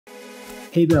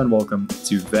Hey there and welcome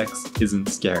to VEX Isn't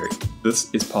Scary. This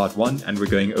is part 1 and we're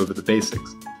going over the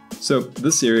basics. So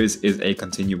this series is a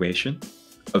continuation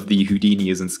of the Houdini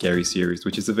Isn't Scary series,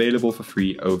 which is available for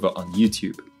free over on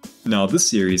YouTube. Now this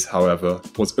series, however,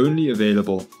 was only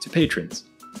available to patrons.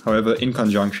 However, in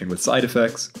conjunction with side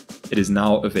effects, it is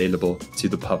now available to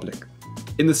the public.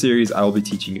 In the series, I will be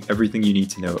teaching you everything you need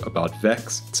to know about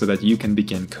VEX so that you can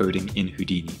begin coding in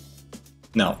Houdini.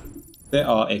 Now, there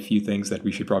are a few things that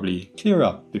we should probably clear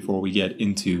up before we get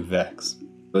into VEX.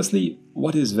 Firstly,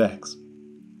 what is VEX?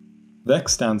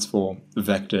 VEX stands for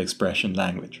Vector Expression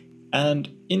Language, and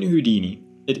in Houdini,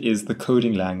 it is the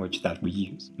coding language that we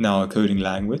use. Now, a coding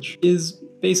language is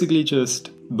basically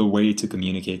just the way to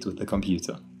communicate with the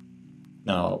computer.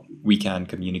 Now, we can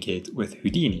communicate with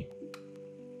Houdini.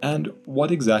 And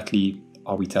what exactly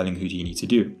are we telling Houdini to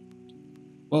do?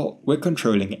 Well, we're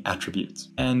controlling attributes.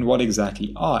 And what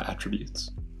exactly are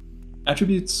attributes?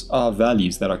 Attributes are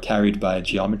values that are carried by a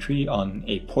geometry on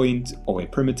a point or a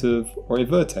primitive or a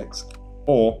vertex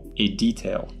or a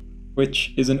detail,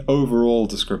 which is an overall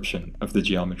description of the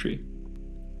geometry.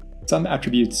 Some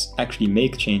attributes actually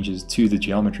make changes to the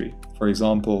geometry. For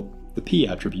example, the p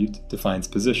attribute defines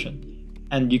position,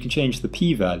 and you can change the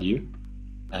p value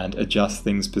and adjust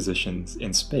things' positions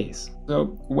in space. So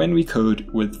when we code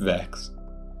with VEX,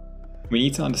 we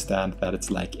need to understand that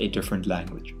it's like a different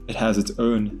language. It has its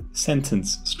own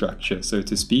sentence structure, so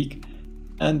to speak,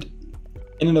 and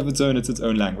in and of its own, it's its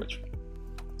own language.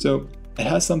 So it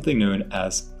has something known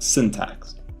as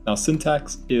syntax. Now,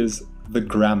 syntax is the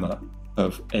grammar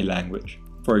of a language.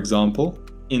 For example,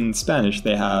 in Spanish,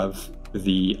 they have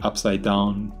the upside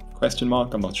down question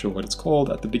mark, I'm not sure what it's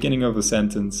called, at the beginning of a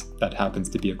sentence that happens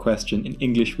to be a question. In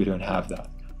English, we don't have that.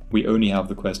 We only have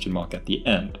the question mark at the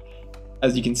end.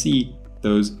 As you can see,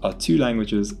 those are two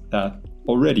languages that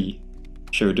already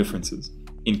show differences.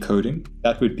 In coding,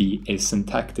 that would be a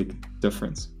syntactic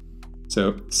difference.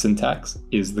 So syntax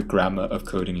is the grammar of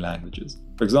coding languages.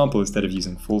 For example, instead of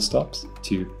using full stops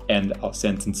to end our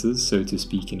sentences, so to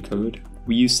speak, in code,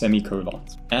 we use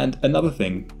semicolons. And another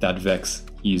thing that VEX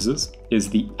uses is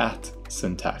the at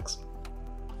syntax.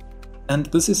 And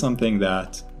this is something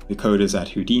that the coders at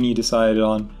Houdini decided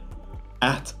on.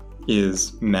 At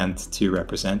is meant to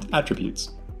represent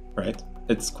attributes, right?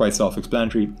 It's quite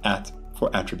self-explanatory, at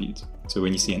for attribute. So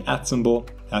when you see an at symbol,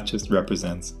 that just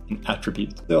represents an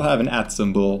attribute. They'll have an at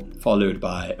symbol followed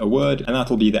by a word, and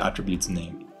that'll be the attribute's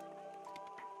name.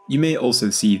 You may also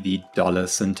see the dollar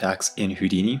syntax in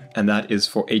Houdini, and that is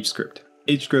for HScript.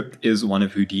 HScript is one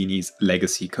of Houdini's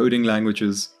legacy coding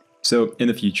languages, so in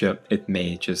the future, it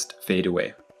may just fade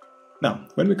away. Now,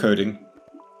 when we're coding,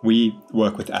 we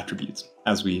work with attributes,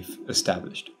 as we've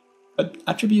established. But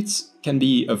attributes can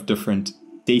be of different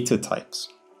data types.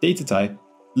 Data type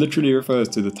literally refers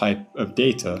to the type of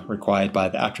data required by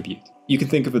the attribute. You can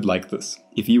think of it like this.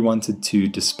 If you wanted to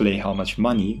display how much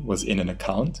money was in an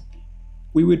account,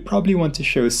 we would probably want to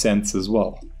show cents as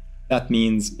well. That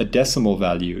means a decimal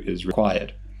value is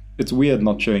required. It's weird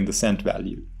not showing the cent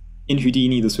value. In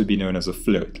Houdini, this would be known as a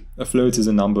float. A float is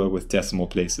a number with decimal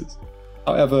places.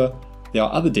 However, there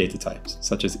are other data types,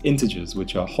 such as integers,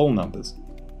 which are whole numbers.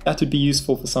 That would be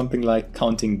useful for something like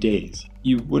counting days.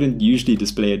 You wouldn't usually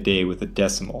display a day with a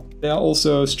decimal. There are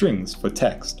also strings for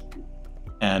text,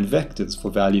 and vectors for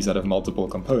values that have multiple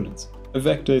components. A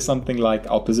vector is something like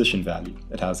our position value.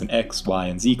 It has an x, y,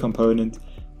 and z component,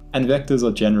 and vectors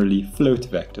are generally float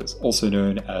vectors, also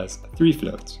known as three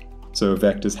floats. So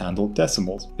vectors handle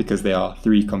decimals because there are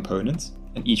three components,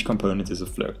 and each component is a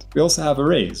float. We also have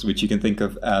arrays, which you can think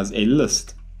of as a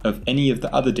list of any of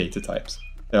the other data types.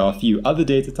 There are a few other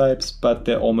data types, but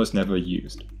they're almost never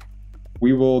used.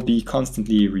 We will be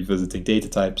constantly revisiting data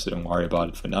types, so don't worry about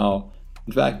it for now.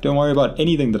 In fact, don't worry about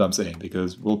anything that I'm saying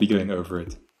because we'll be going over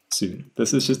it soon.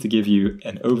 This is just to give you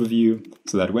an overview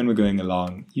so that when we're going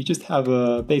along, you just have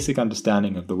a basic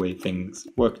understanding of the way things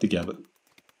work together.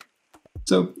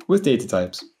 So with data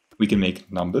types, we can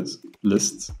make numbers,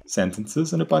 lists,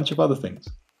 sentences, and a bunch of other things.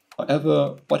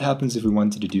 However, what happens if we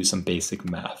wanted to do some basic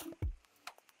math?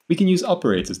 We can use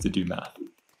operators to do math.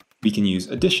 We can use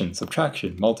addition,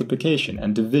 subtraction, multiplication,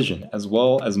 and division, as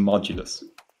well as modulus.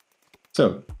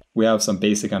 So, we have some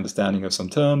basic understanding of some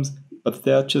terms, but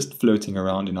they're just floating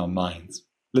around in our minds.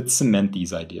 Let's cement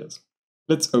these ideas.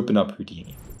 Let's open up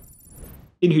Houdini.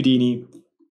 In Houdini,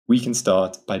 we can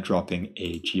start by dropping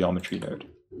a geometry node.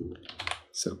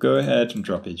 So go ahead and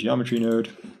drop a geometry node.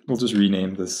 We'll just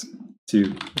rename this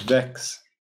to VEX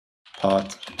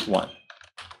Part 1.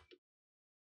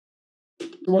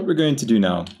 So what we're going to do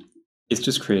now is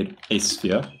just create a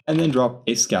sphere and then drop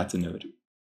a scatter node.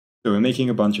 So we're making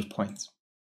a bunch of points.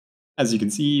 As you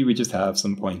can see, we just have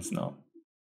some points now.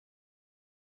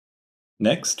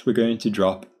 Next, we're going to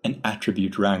drop an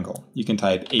attribute wrangle. You can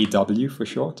type AW for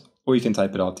short, or you can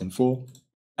type it out in full,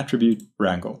 attribute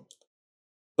wrangle.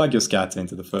 Plug your scatter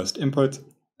into the first input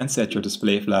and set your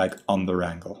display flag on the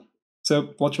wrangle.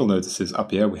 So what you'll notice is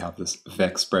up here we have this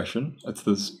VEX expression. It's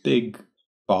this big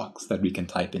box that we can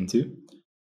type into.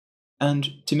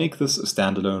 And to make this a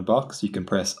standalone box, you can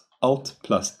press Alt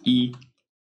plus E,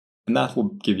 and that will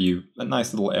give you a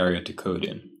nice little area to code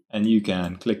in. And you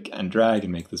can click and drag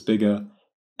and make this bigger.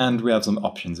 And we have some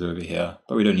options over here,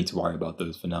 but we don't need to worry about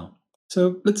those for now.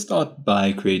 So let's start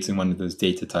by creating one of those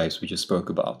data types we just spoke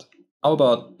about. How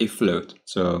about a float?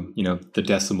 So, the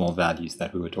decimal values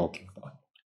that we were talking about.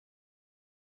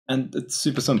 And it's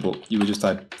super simple. You would just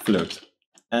type float.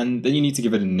 And then you need to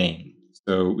give it a name.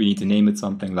 So we need to name it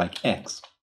something like X.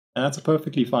 And that's a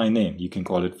perfectly fine name. You can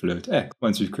call it float X.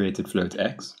 Once we've created float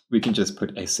X, we can just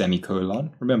put a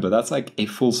semicolon. Remember, that's like a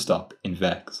full stop in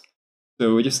VEX.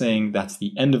 So we're just saying that's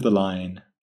the end of the line,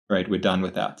 right? We're done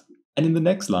with that. And in the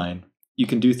next line, you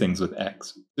can do things with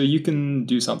X. So you can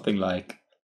do something like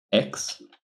X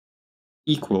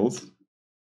equals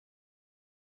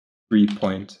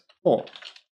 3.4,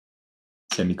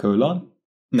 semicolon.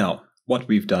 Now, what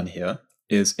we've done here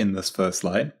is in this first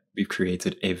line, we've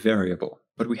created a variable,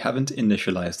 but we haven't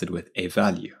initialized it with a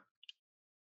value.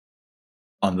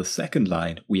 On the second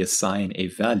line, we assign a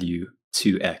value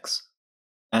to X.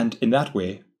 And in that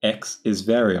way, X is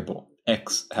variable.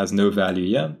 X has no value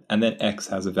here, and then X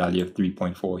has a value of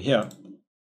 3.4 here.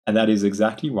 And that is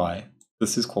exactly why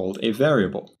this is called a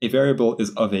variable. A variable is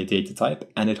of a data type,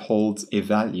 and it holds a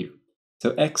value.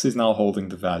 So X is now holding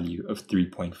the value of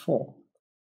 3.4.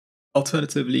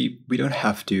 Alternatively, we don't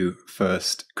have to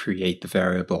first create the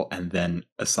variable and then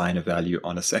assign a value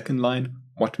on a second line.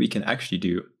 What we can actually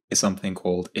do is something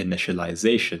called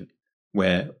initialization,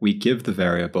 where we give the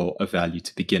variable a value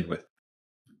to begin with.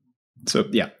 So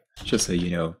yeah, just so you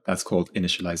know, that's called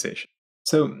initialization.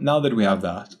 So now that we have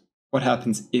that, what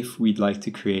happens if we'd like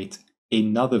to create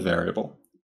another variable?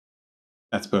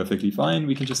 That's perfectly fine.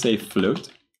 We can just say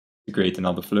float to create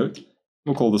another float.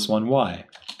 We'll call this one y.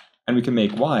 And we can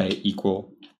make y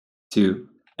equal to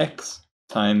x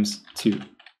times 2.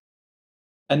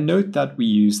 And note that we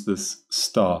use this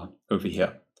star over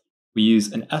here. We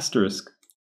use an asterisk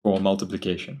for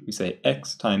multiplication. We say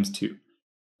x times 2.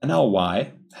 And now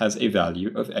y has a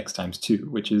value of x times 2,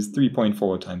 which is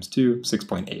 3.4 times 2,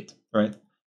 6.8, right?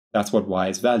 That's what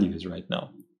y's value is right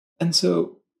now. And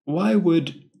so why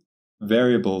would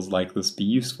variables like this be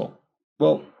useful?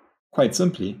 Well, quite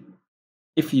simply,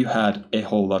 if you had a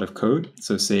whole lot of code,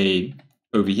 so say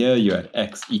over here you had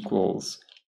x equals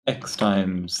x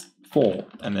times 4,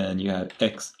 and then you had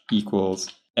x equals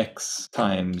x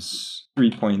times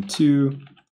 3.2,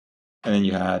 and then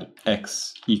you had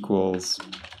x equals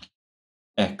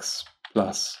x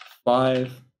plus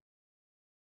 5,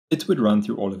 it would run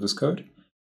through all of this code.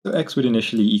 So x would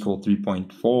initially equal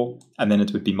 3.4, and then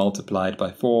it would be multiplied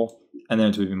by 4, and then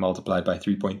it would be multiplied by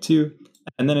 3.2,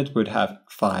 and then it would have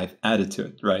 5 added to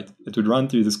it, right? It would run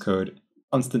through this code,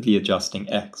 constantly adjusting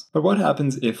x. But what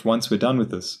happens if once we're done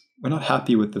with this, we're not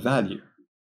happy with the value?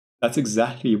 That's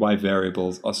exactly why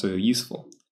variables are so useful,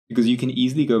 because you can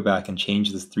easily go back and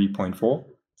change this 3.4 to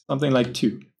something like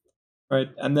 2, right?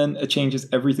 And then it changes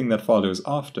everything that follows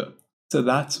after. So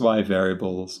that's why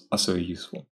variables are so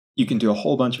useful. You can do a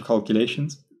whole bunch of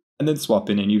calculations and then swap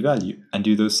in a new value and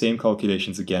do those same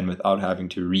calculations again without having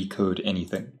to recode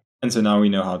anything. And so now we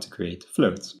know how to create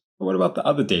floats. But what about the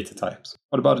other data types?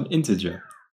 What about an integer?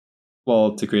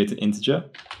 Well, to create an integer,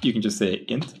 you can just say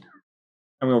int,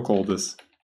 and we'll call this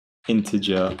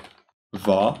integer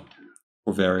var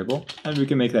for variable, and we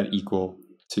can make that equal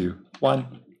to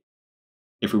 1.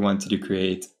 If we wanted to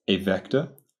create a vector,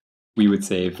 we would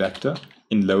say vector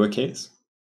in lowercase,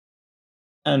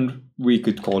 and we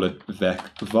could call it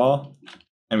vec var,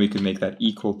 and we could make that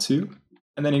equal to,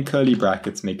 and then in curly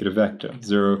brackets make it a vector,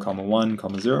 0,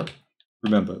 1, 0.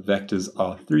 Remember, vectors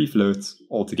are 3 floats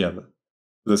altogether.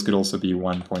 This could also be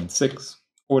 1.6,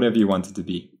 or whatever you want it to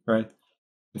be, right?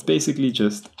 It's basically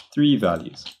just 3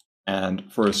 values.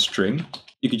 And for a string,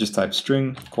 you could just type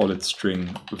string, call it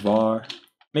string var,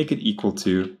 make it equal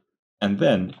to, and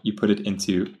then you put it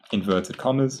into inverted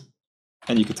commas,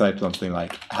 and you could type something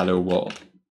like hello world.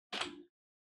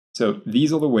 So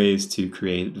these are the ways to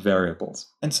create variables.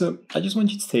 And so I just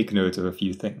want you to take note of a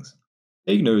few things.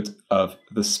 Take note of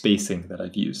the spacing that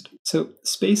I've used. So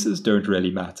spaces don't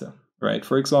really matter, right?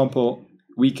 For example,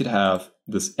 we could have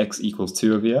this x equals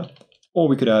 2 over here, or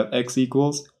we could have x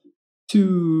equals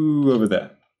 2 over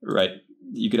there, right?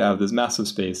 you could have this massive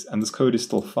space and this code is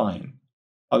still fine.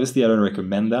 Obviously, I don't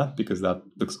recommend that because that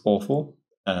looks awful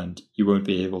and you won't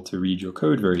be able to read your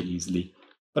code very easily,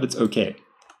 but it's okay.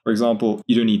 For example,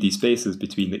 you don't need these spaces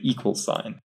between the equal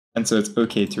sign, and so it's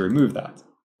okay to remove that.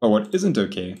 But what isn't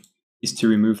okay is to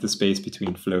remove the space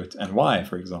between float and y,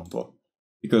 for example,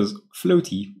 because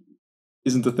floaty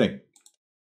isn't a thing.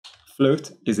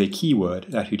 Float is a keyword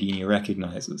that Houdini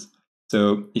recognizes.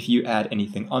 So if you add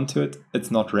anything onto it,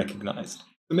 it's not recognized.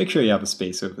 So make sure you have a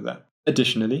space over that.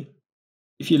 Additionally,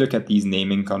 if you look at these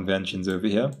naming conventions over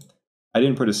here, I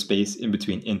didn't put a space in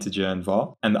between integer and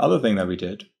var. And the other thing that we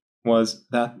did was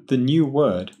that the new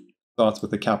word starts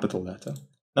with a capital letter.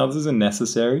 Now this isn't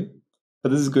necessary,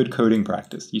 but this is good coding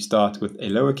practice. You start with a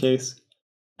lowercase,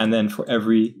 and then for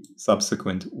every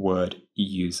subsequent word,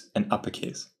 you use an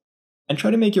uppercase. And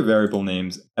try to make your variable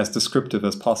names as descriptive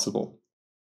as possible.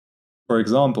 For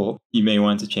example, you may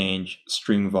want to change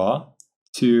string var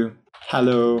to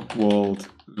hello world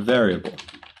variable,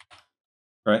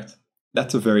 right?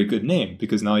 That's a very good name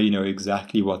because now you know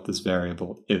exactly what this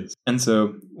variable is. And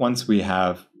so once we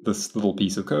have this little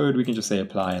piece of code, we can just say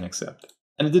apply and accept.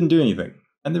 And it didn't do anything.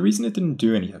 And the reason it didn't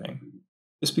do anything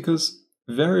is because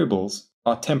variables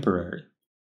are temporary.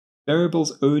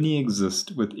 Variables only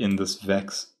exist within this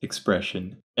VEX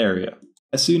expression area.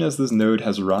 As soon as this node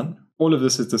has run, all of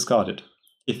this is discarded.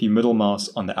 If you middle mouse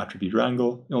on the attribute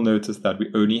wrangle, you'll notice that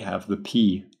we only have the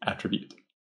P attribute.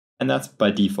 And that's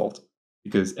by default,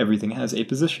 because everything has a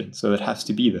position, so it has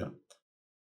to be there.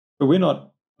 But we're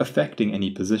not affecting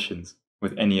any positions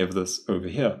with any of this over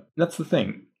here. That's the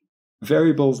thing.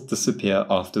 Variables disappear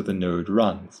after the node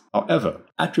runs. However,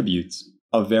 attributes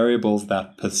are variables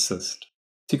that persist.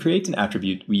 To create an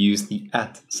attribute, we use the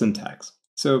 @ syntax.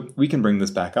 So we can bring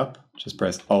this back up, just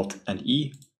press Alt and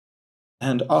E.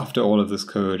 And after all of this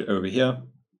code over here,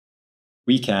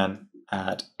 we can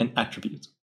add an attribute.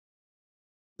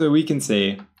 So we can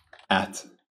say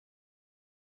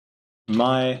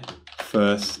 @my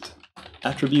first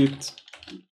attribute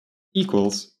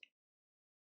equals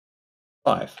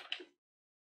 5.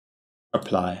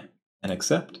 Apply and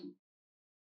accept.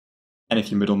 And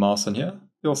if you middle mouse on here,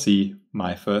 you'll see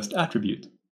my first attribute.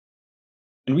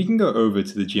 And we can go over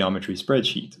to the geometry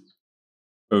spreadsheet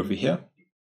over here.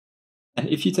 And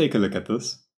if you take a look at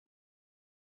this,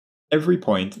 every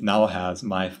point now has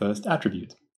my first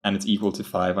attribute, and it's equal to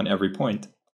 5 on every point.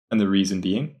 And the reason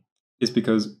being is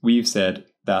because we've said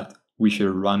that we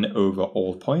should run over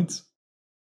all points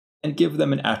and give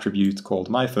them an attribute called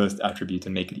my first attribute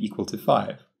and make it equal to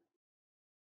 5.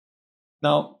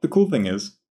 Now, the cool thing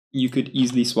is, you could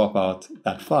easily swap out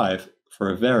that 5 for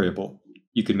a variable.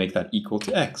 You could make that equal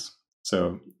to x.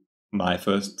 So my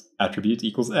first attribute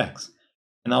equals x.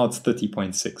 And now it's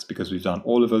 30.6 because we've done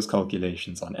all of those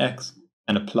calculations on x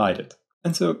and applied it.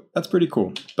 And so that's pretty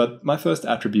cool. But my first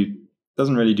attribute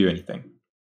doesn't really do anything.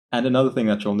 And another thing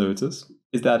that you'll notice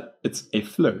is that it's a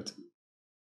float.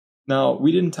 Now,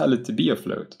 we didn't tell it to be a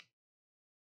float,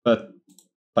 but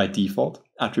by default,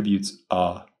 attributes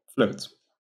are floats.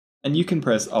 And you can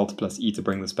press Alt plus E to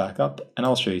bring this back up, and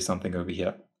I'll show you something over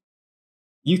here.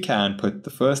 You can put the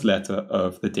first letter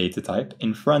of the data type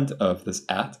in front of this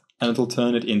 @ and it'll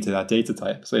turn it into that data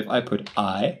type. So if I put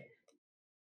I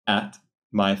at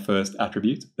my first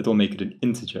attribute, it'll make it an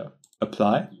integer.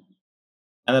 Apply,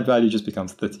 and that value just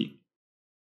becomes 30.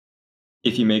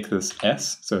 If you make this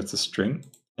S, so it's a string,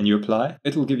 and you apply,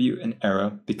 it'll give you an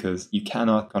error because you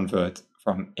cannot convert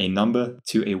from a number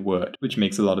to a word, which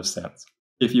makes a lot of sense.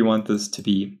 If you want this to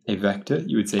be a vector,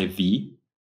 you would say V.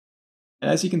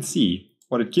 And as you can see,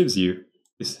 what it gives you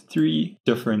is 3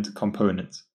 different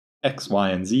components. X, Y,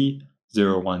 and Z,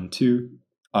 0, 1, 2,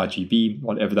 RGB,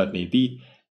 whatever that may be.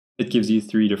 It gives you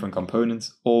 3 different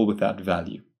components, all with that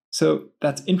value. So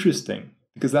that's interesting,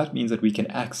 because that means that we can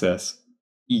access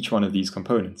each one of these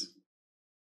components.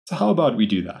 So how about we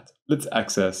do that? Let's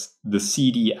access the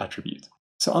CD attribute.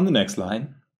 So on the next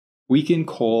line, we can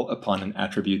call upon an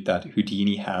attribute that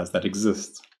Houdini has that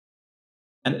exists.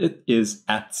 And it is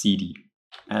 @CD.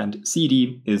 And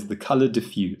CD is the color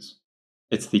diffuse.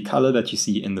 It's the color that you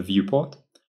see in the viewport,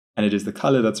 and it is the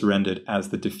color that's rendered as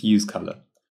the diffuse color.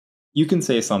 You can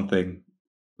say something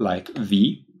like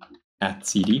V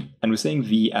 @CD, and we're saying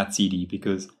V @CD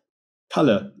because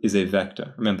color is a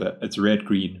vector. Remember, it's red,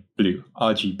 green, blue.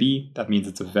 RGB, that means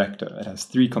it's a vector. It has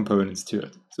 3 components to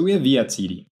it. So we have V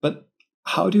 @CD. But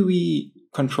how do we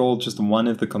control just one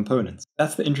of the components?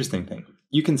 That's the interesting thing.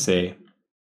 You can say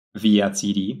V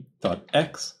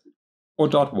 @CD.x or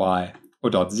 .y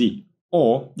or .z.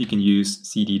 Or you can use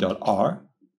cd.r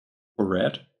for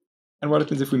red. And what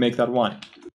happens if we make that y?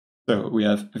 So we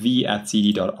have v at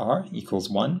cd.r equals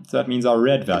 1, so that means our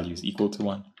red value is equal to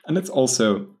 1. And let's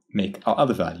also make our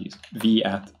other values. V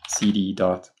at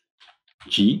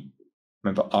cd.g,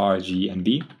 remember r, g, and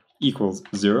b, equals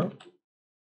 0.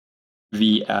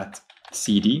 V at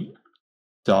cd.b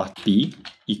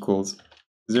equals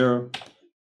 0.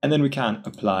 And then we can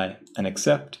apply and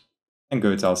accept and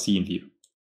go to our scene view.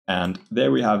 And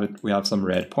there we have it, we have some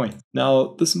red points.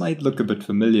 Now, this might look a bit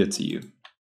familiar to you.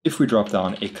 If we drop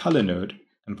down a color node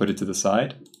and put it to the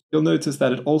side, you'll notice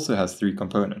that it also has 3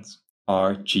 components,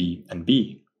 R, G, and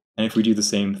B. And if we do the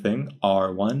same thing,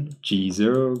 R1,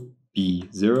 G0,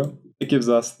 B0, it gives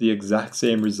us the exact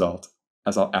same result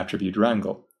as our attribute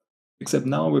wrangle, except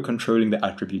now we're controlling the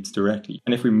attributes directly.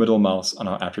 And if we middle mouse on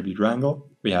our attribute wrangle,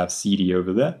 we have CD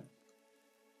over there.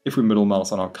 If we middle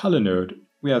mouse on our color node,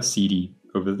 we have CD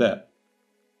over there.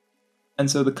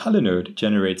 And so the color node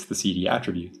generates the CD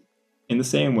attribute in the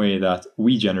same way that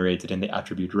we generated in the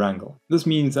attribute wrangle. This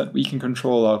means that we can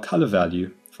control our color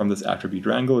value from this attribute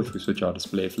wrangle. If we switch our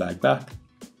display flag back,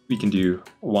 we can do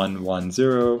 1, 1,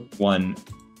 0, 1,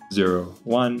 0,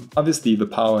 1. Obviously, the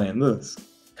power in this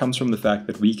comes from the fact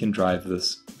that we can drive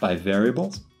this by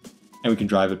variables, and we can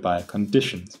drive it by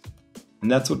conditions. And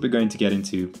that's what we're going to get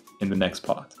into in the next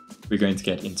part. We're going to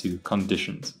get into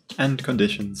conditions. And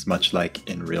conditions, much like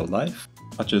in real life,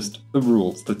 are just the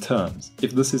rules, the terms.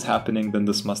 If this is happening, then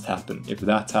this must happen. If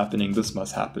that's happening, this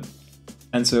must happen.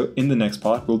 And so in the next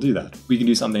part, we'll do that. We can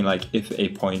do something like if a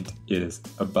point is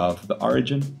above the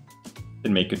origin,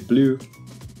 then make it blue.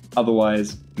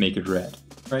 Otherwise, make it red,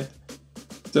 right?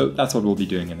 So that's what we'll be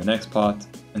doing in the next part.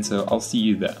 And so I'll see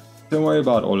you there. Don't worry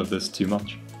about all of this too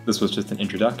much. This was just an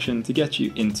introduction to get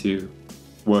you into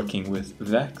working with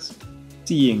VEX,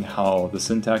 seeing how the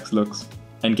syntax looks,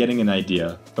 and getting an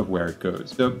idea of where it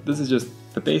goes. So this is just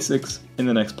the basics. In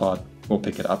the next part, we'll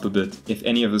pick it up a bit. If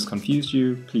any of this confused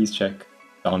you, please check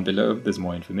down below. There's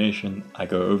more information. I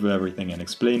go over everything and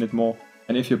explain it more.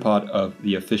 And if you're part of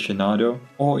the aficionado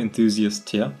or enthusiast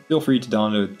tier, feel free to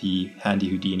download the handy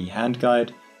Houdini hand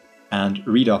guide and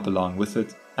read up along with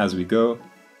it as we go.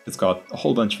 It's got a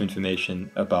whole bunch of information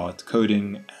about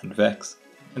coding and VEX,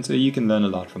 and so you can learn a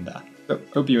lot from that. So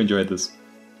hope you enjoyed this.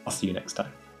 I'll see you next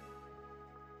time.